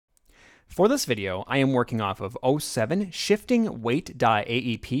For this video, I am working off of 07 shifting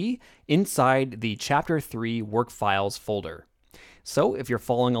weight.aep inside the Chapter 3 work files folder. So if you're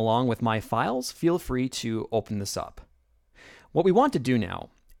following along with my files, feel free to open this up. What we want to do now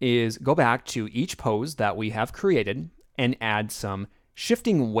is go back to each pose that we have created and add some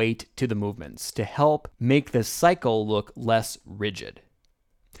shifting weight to the movements to help make this cycle look less rigid.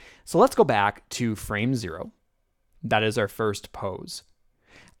 So let's go back to frame 0. That is our first pose.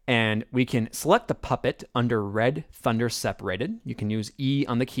 And we can select the puppet under Red Thunder Separated. You can use E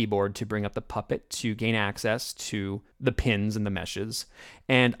on the keyboard to bring up the puppet to gain access to the pins and the meshes.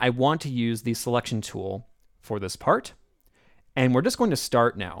 And I want to use the selection tool for this part. And we're just going to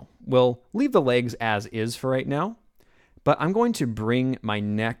start now. We'll leave the legs as is for right now, but I'm going to bring my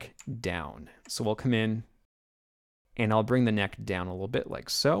neck down. So we'll come in and I'll bring the neck down a little bit like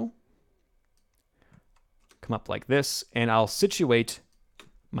so. Come up like this, and I'll situate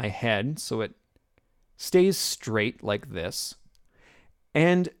my head so it stays straight like this.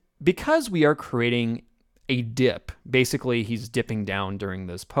 And because we are creating a dip, basically he's dipping down during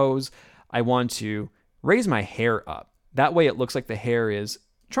this pose, I want to raise my hair up. That way it looks like the hair is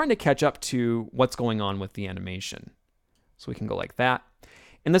trying to catch up to what's going on with the animation. So we can go like that.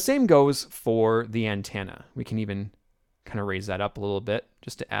 And the same goes for the antenna. We can even kind of raise that up a little bit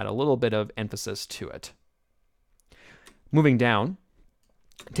just to add a little bit of emphasis to it. Moving down,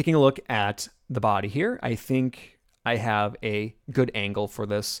 taking a look at the body here, I think I have a good angle for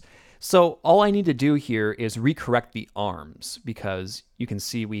this. So all I need to do here is recorrect the arms because you can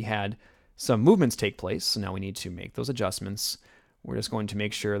see we had some movements take place. So now we need to make those adjustments. We're just going to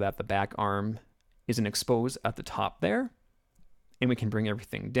make sure that the back arm isn't exposed at the top there. And we can bring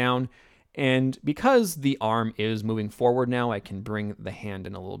everything down. And because the arm is moving forward now, I can bring the hand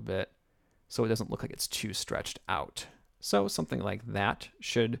in a little bit so it doesn't look like it's too stretched out. So something like that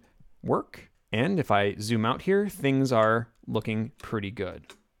should work. And if I zoom out here, things are looking pretty good.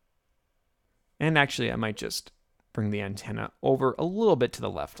 And actually, I might just bring the antenna over a little bit to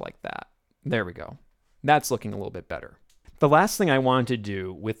the left like that. There we go. That's looking a little bit better. The last thing I want to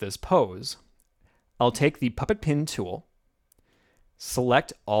do with this pose, I'll take the puppet pin tool,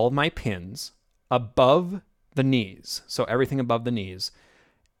 select all of my pins above the knees. So everything above the knees.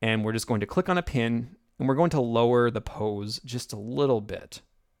 And we're just going to click on a pin and we're going to lower the pose just a little bit.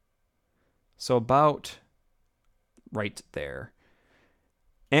 So about right there.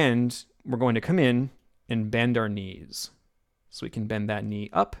 And we're going to come in and bend our knees. So we can bend that knee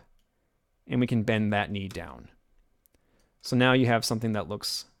up and we can bend that knee down. So now you have something that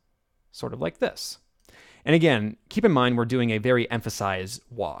looks sort of like this. And again, keep in mind we're doing a very emphasized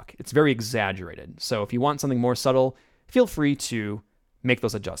walk. It's very exaggerated. So if you want something more subtle, feel free to make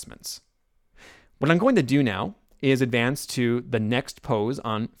those adjustments. What I'm going to do now is advance to the next pose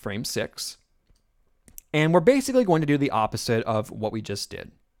on frame 6. And we're basically going to do the opposite of what we just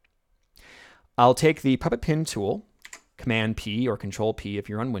did. I'll take the puppet pin tool, Command P or Control P if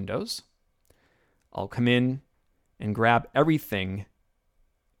you're on Windows. I'll come in and grab everything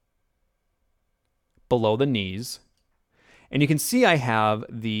below the knees. And you can see I have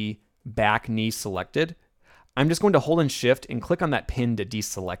the back knee selected. I'm just going to hold and shift and click on that pin to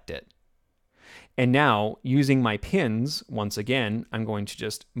deselect it. And now, using my pins, once again, I'm going to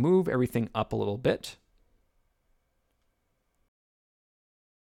just move everything up a little bit.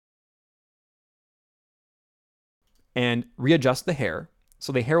 And readjust the hair.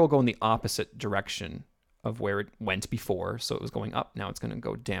 So the hair will go in the opposite direction of where it went before. So it was going up, now it's going to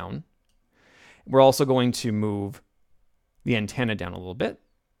go down. We're also going to move the antenna down a little bit.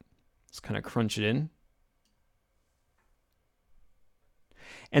 Just kind of crunch it in.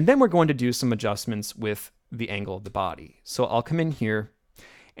 And then we're going to do some adjustments with the angle of the body. So I'll come in here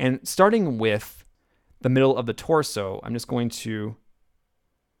and starting with the middle of the torso, I'm just going to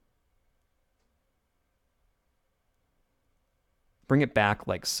bring it back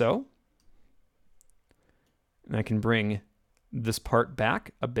like so. And I can bring this part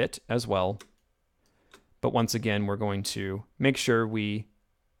back a bit as well. But once again, we're going to make sure we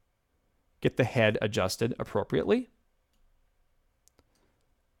get the head adjusted appropriately.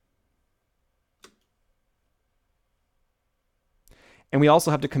 And we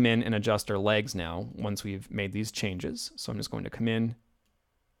also have to come in and adjust our legs now once we've made these changes. So I'm just going to come in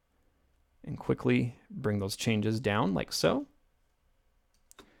and quickly bring those changes down like so.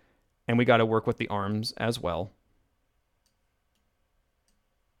 And we got to work with the arms as well.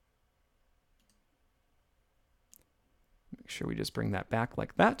 Make sure we just bring that back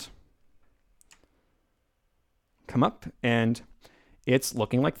like that. Come up and it's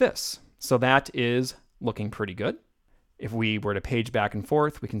looking like this. So that is looking pretty good. If we were to page back and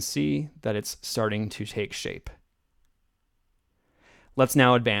forth, we can see that it's starting to take shape. Let's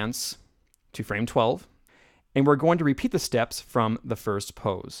now advance to frame 12, and we're going to repeat the steps from the first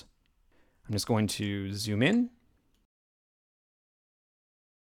pose. I'm just going to zoom in.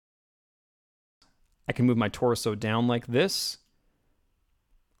 I can move my torso down like this,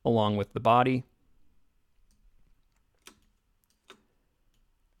 along with the body.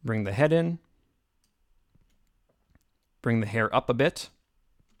 Bring the head in. Bring the hair up a bit.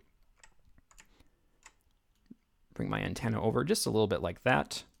 Bring my antenna over just a little bit like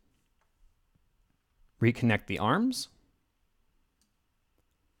that. Reconnect the arms.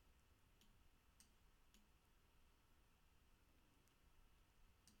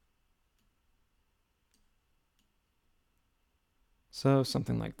 So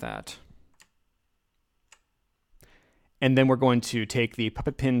something like that. And then we're going to take the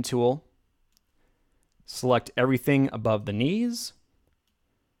puppet pin tool, select everything above the knees,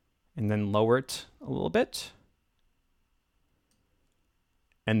 and then lower it a little bit.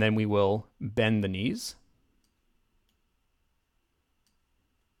 And then we will bend the knees.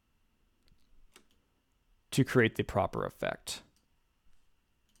 To create the proper effect.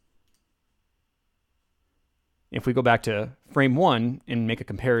 If we go back to frame 1 and make a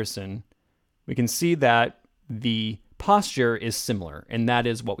comparison, we can see that the posture is similar, and that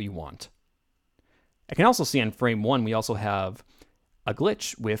is what we want. I can also see on frame 1, we also have a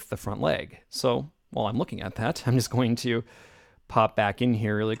glitch with the front leg. So while I'm looking at that, I'm just going to pop back in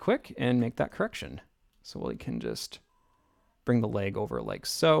here really quick and make that correction. So we can just bring the leg over like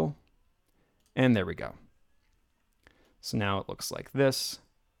so, and there we go. So now it looks like this.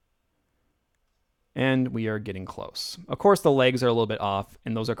 And we are getting close. Of course, the legs are a little bit off,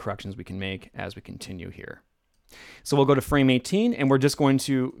 and those are corrections we can make as we continue here. So we'll go to frame 18, and we're just going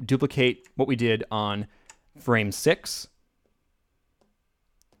to duplicate what we did on frame 6.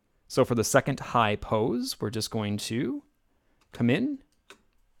 So for the second high pose, we're just going to come in,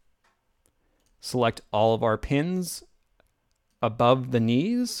 select all of our pins above the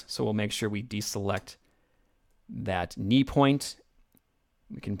knees. So we'll make sure we deselect that knee point.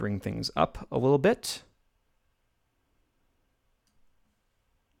 We can bring things up a little bit.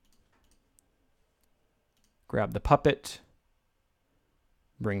 Grab the puppet,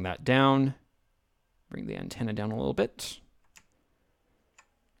 bring that down, bring the antenna down a little bit.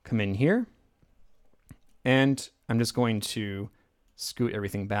 Come in here, and I'm just going to scoot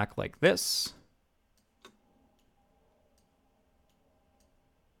everything back like this.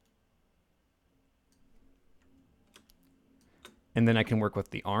 And then I can work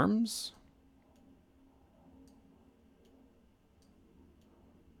with the arms.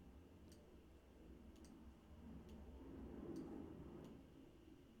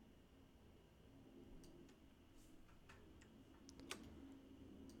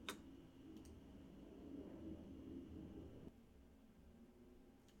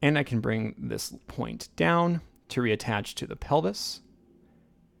 And I can bring this point down to reattach to the pelvis.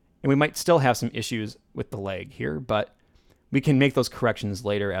 And we might still have some issues with the leg here, but we can make those corrections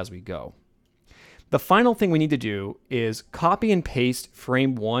later as we go. The final thing we need to do is copy and paste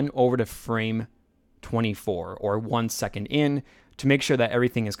frame 1 over to frame 24, or 1 second in, to make sure that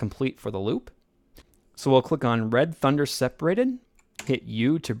everything is complete for the loop. So we'll click on Red Thunder Separated, hit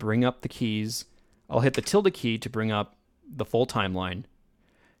U to bring up the keys. I'll hit the tilde key to bring up the full timeline.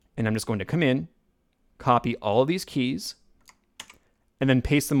 And I'm just going to come in, copy all of these keys, and then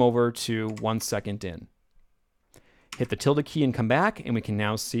paste them over to 1 second in. Hit the tilde key and come back, and we can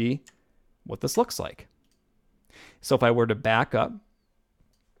now see what this looks like. So if I were to back up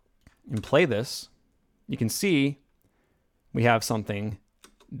and play this, you can see we have something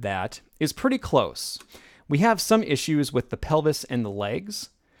that is pretty close. We have some issues with the pelvis and the legs,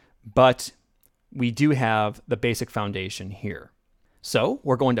 but we do have the basic foundation here. So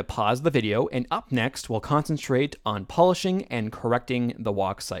we're going to pause the video, and up next, we'll concentrate on polishing and correcting the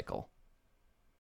walk cycle.